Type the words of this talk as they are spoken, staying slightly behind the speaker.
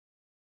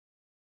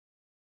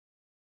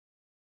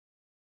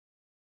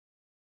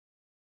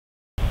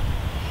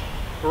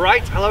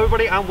Right, hello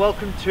everybody and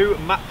welcome to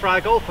Matt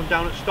Fry Golf. I'm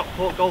down at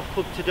Stockport Golf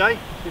Club today.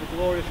 See the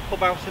glorious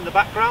clubhouse in the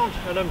background,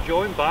 and I'm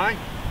joined by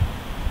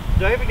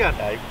Dave again.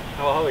 Dave.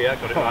 Oh yeah,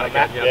 got it right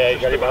again. Yeah,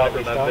 you got it right,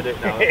 remembered it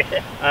now.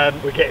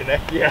 We're getting there.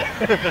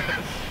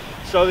 Yeah.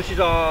 So this is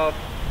our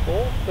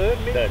third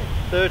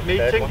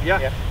meeting. One,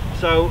 yeah.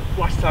 So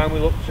last time we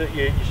looked at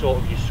your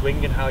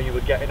swing and how you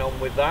were getting on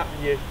with that.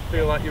 You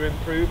feel like you're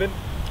improving?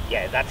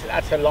 Yeah,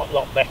 that's a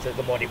lot better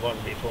than what it was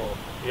before.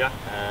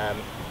 Yeah.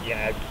 You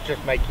know,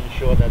 just making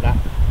sure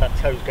that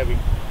toe's going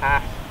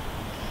past.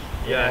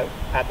 You know,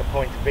 at the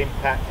point of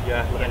impact.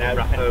 Yeah. You know,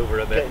 wrap over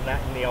a bit. Getting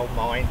that in the old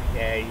mind.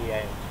 Yeah.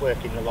 It's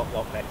working a lot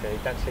better. You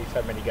don't see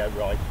so many go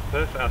right.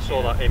 Perfect. I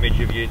saw that image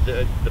of you,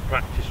 the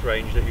practice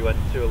range that you went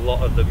to. A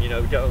lot of them, you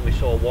know, only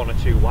saw one or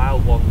two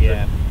wild ones.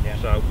 Yeah.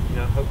 So, you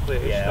know, hopefully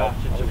it's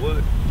starting to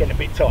work. Getting a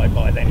bit tired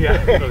by then.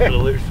 Yeah, those are the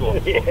loose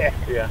ones.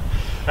 Yeah.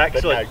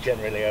 Excellent. But no,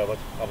 generally I was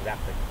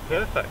happy.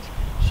 Perfect.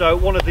 So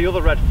one of the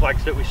other red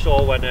flags that we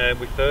saw when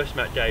we first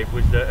met Dave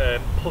was that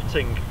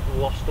putting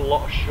lost a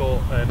lot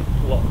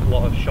of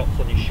lot of shots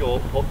on your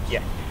short putts.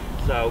 Yeah.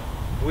 So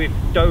we've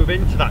dove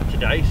into that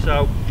today.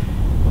 So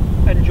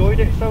enjoyed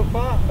it so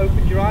far?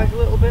 Opened your eyes a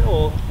little bit,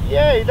 or?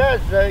 Yeah, it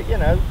does. You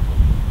know,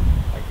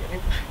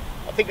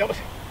 I think I was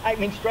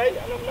aiming straight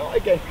and I'm not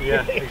again.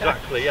 Yeah,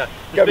 exactly. Yeah.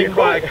 There's been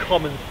quite a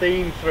common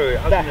theme through it,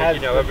 hasn't it?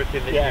 You know,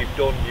 everything that you've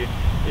done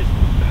is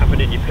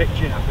happened in your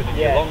pitching, happened in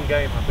your long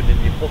game, happened in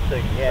your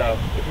putting. Yeah.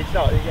 So It's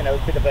not, you know,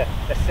 a bit of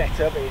a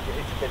setup,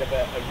 it's a bit of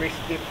a wrist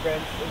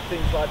difference and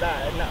things like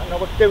that. And I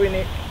was doing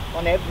it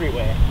on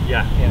everywhere.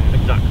 Yeah,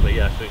 exactly.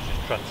 Yeah, so it's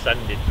just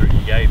transcended through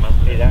your game,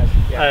 hasn't it? It has.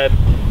 Yeah.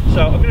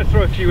 So I'm going to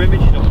throw a few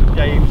images up of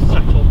Dave's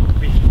setup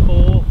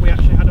before we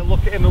actually had a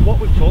look at him, and what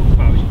we've talked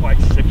about is quite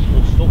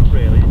simple stuff,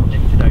 really, isn't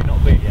it, today?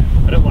 Not big.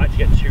 I don't like to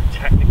get too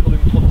technical in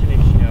putting.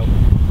 It's, you know,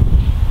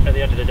 at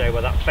the end of the day,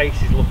 where that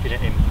face is looking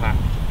at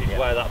impact is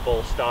where that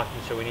ball's starting,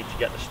 so we need to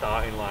get the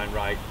starting line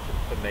right.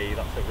 For me,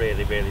 that's a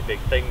really big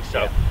thing.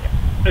 So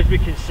as we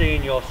can see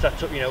in your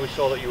setup, you know, we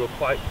saw that you were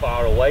quite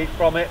far away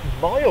from it.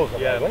 Miles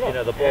away, wasn't it? You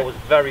know, the ball was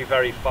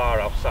very far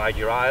outside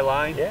your eye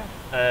line. Yeah.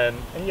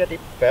 And yet it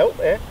felt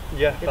there.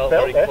 Yeah, it felt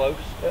very close.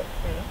 Yeah.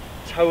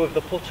 Toe of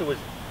the putter was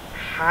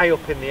high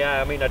up in the air.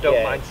 I mean, I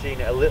don't mind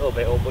seeing it a little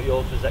bit up, but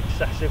yours was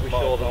excessive. We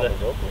saw that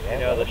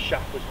the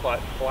shaft was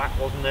quite flat,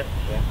 wasn't it?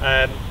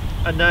 Yeah.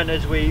 And then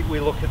as we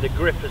look at the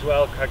grip as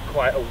well, had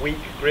quite a weak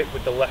grip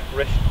with the left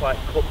wrist quite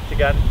cupped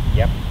again.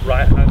 Yep.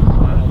 Right hand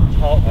quite on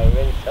top. Oh,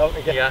 really?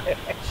 Oh, yeah.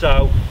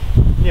 So,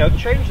 you know,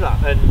 change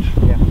that and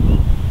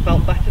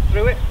felt better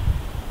through it.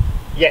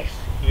 Yes.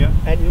 Yeah.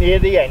 And near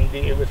the end,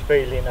 it was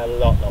feeling a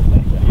lot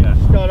better.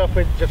 Yeah. Start off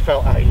with just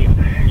felt alien.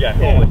 Yeah.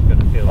 Always going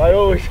to feel. I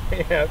always,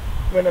 you know,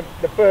 when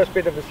the first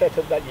bit of the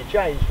setup that you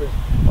changed was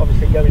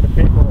obviously going a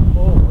bit more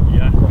forward.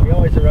 Yeah. So my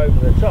eyes are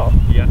over the top.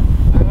 Yeah.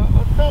 And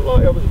I felt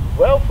like I was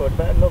well for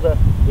about another,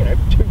 you know,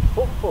 2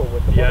 foot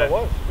forward than what I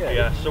was. You know,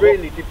 yeah. So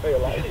really did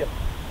feel alien.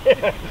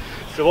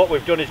 So what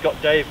we've done is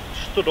got Dave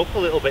stood up a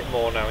little bit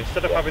more now.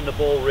 Instead of having the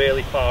ball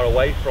really far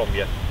away from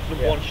you,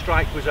 number one,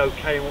 strike was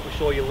okay, and what we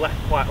saw, you left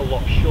quite a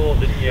lot short,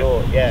 didn't you?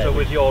 Sure, yeah. So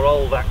with your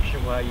old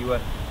action where you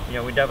were, you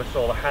know, we never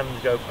saw the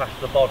hands go past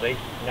the body,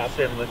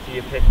 similar to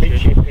your pitching.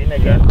 Chipping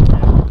again.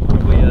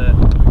 We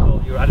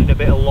thought you were adding a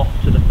bit of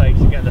loft to the face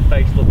again, the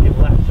face looking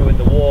left. So in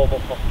the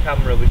warm-up off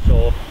camera we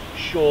saw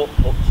short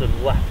putts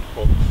and left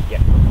putts.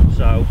 Yeah.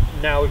 So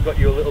now we've got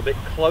you a little bit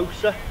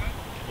closer.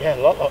 Yeah,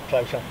 a lot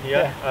closer.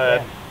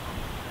 Yeah.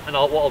 And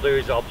what I'll do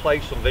is I'll play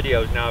some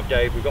videos now of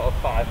Dave. We've got a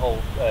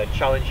 5-hole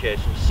challenge here,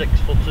 some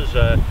 6-footers,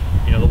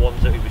 you know, the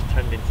ones that he was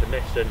tending to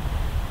miss, and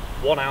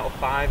 1 out of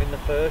 5 in the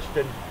first,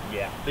 and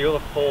the other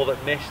 4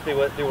 that missed, they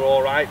were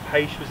all right.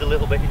 Pace was a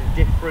little bit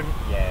indifferent.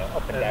 Yeah,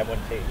 up and down,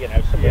 wasn't it? You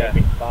know, some were a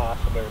bit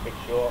fast, some were a bit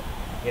short.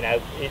 You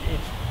know,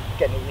 it's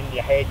getting it in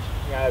your head.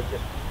 You know,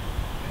 just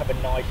have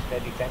a nice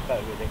steady tempo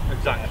with it.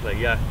 Exactly.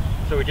 Yeah.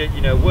 So we did,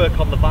 you know, work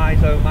on the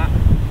biso mat.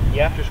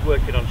 Yeah. Just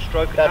working on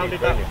stroke. How did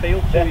that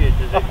feel to you?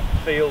 Does it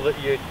feel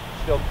that you're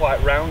still quite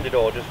rounded,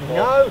 or just more?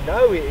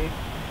 No,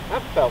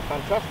 that felt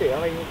fantastic.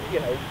 I mean, you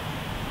know,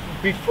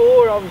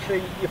 before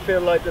obviously you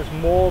feel like there's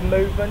more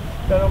movement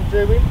that I'm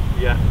doing.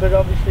 Yeah. But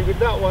obviously with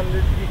that one,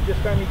 it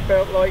just only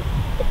felt like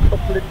a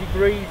couple of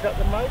degrees at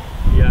the most.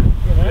 Yeah.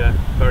 You know? Yeah.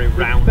 Very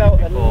rounded. It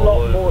felt a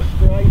lot more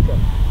straighter.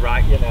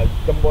 Right. You know,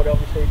 than what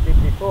obviously it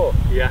did before.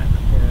 Yeah.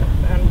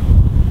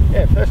 And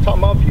yeah, first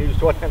time I've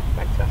used one,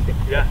 fantastic.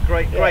 Yeah,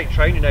 great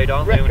training aid,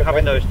 aren't they? And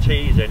having those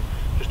tees in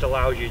just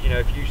allows you, you know,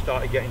 if you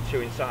started getting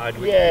too inside,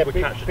 we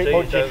catch the tees.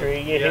 More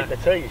jittery, you hit the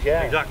tees,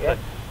 Exactly. Yeah.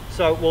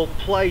 So we'll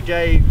play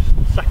Dave's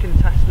second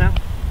test now.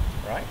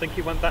 Right. Think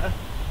it went better?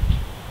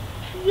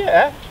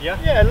 Yeah. Yeah?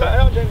 Yeah,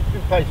 I don't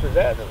think pace was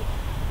there. There was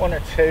 1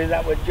 or 2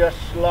 that were just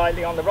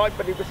slightly on the right,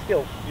 but it was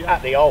still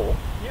at the hole.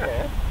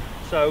 Yeah.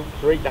 So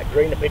read that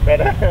green a bit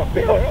better.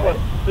 You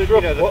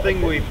know, the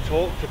thing we've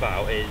talked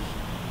about is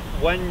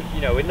when, you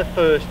know, in the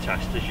first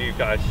test, as you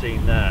guys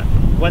seen there,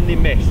 when they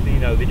missed, you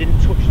know, they didn't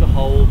touch the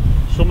hole.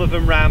 Some of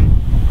them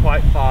ran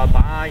quite far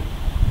by.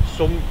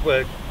 Some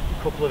were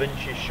couple of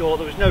inches short.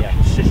 There was no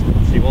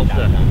consistency, was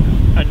there? No.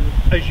 And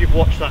as you've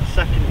watched that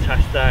second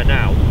test there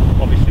now,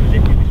 obviously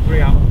it was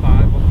 3 out of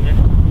 5, wasn't it?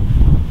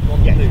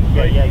 1, 2,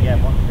 3. Yeah.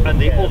 1, 2, and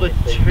the other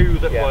 2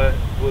 that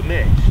were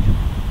missed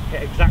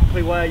hit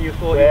exactly where you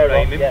thought you were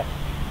aiming,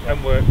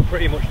 and were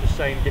pretty much the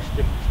same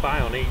distance by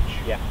on each.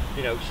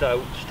 You know,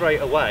 so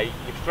straight away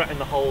you've threatened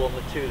the hole on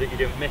the 2 that you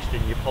didn't miss,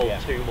 and you've holed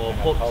 2 more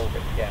putts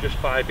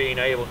just by being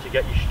able to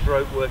get your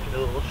stroke working a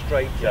little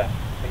straighter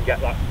and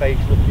get that face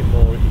looking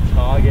more at your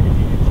target as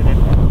you're hitting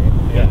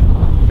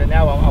it. So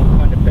now I'm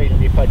kind of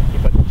feeling if I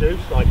do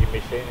slightly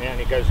miss it and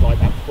it goes like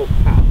that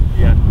footpath,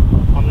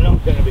 I'm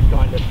not going to be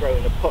kind of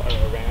throwing a putter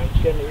around,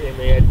 getting it in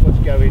my head, what's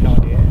going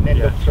on here, and then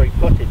look 3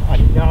 putting. I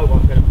know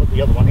I'm going to put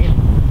the other one in,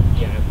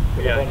 you know,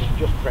 because I've only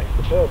just pressed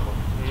the purple.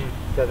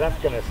 So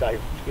that's going to save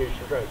a few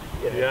strokes.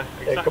 You know,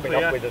 exactly. Coming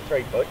off with a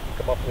 3 putt, you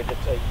come off with a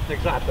 2.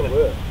 Exactly. At the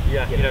work,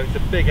 you know, it's a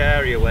big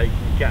area where you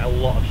can get a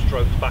lot of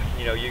strokes back. And,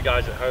 you know, you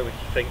guys at home, if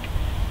you think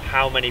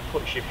how many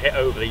putts you've hit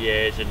over the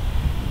years and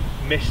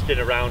missed in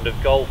a round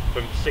of golf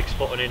from 6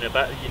 foot and in a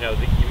bet, you know,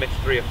 that you missed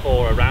 3 or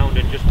 4 around,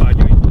 and just by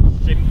doing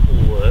simple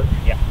work,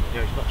 you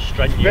know, it's not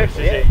strenuous, is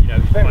it? You know,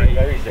 it's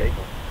very easy.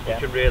 You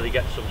can really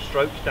get some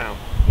strokes down.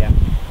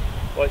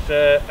 Well, it's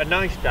a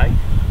nice day.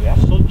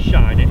 Sun's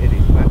shining. It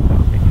is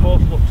fantastic.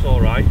 Course looks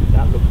all right.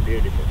 That looks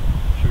beautiful.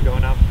 Should we go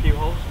and have a few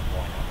holes?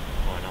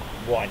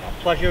 Why not?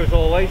 Pleasure as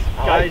always,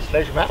 guys.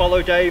 Pleasure, Matt.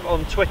 Follow Dave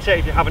on Twitter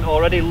if you haven't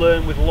already.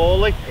 Learn with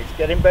Lawley. It's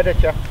getting better,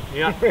 chap.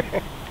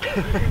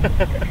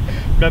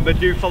 Remember,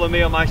 do follow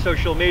me on my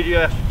social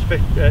media,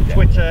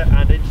 Twitter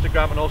and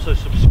Instagram, and also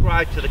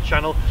subscribe to the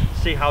channel to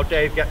see how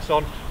Dave gets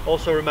on.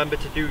 Also remember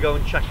to do go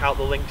and check out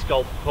the Links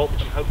Golf Cup,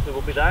 and hopefully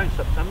we'll be there in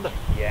September.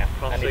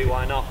 Can't see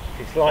why not.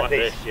 It's like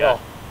this.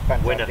 Fantastic.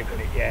 Winner.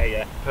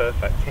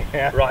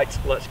 Perfect. Right,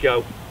 let's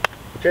go.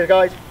 Cheers,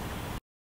 guys.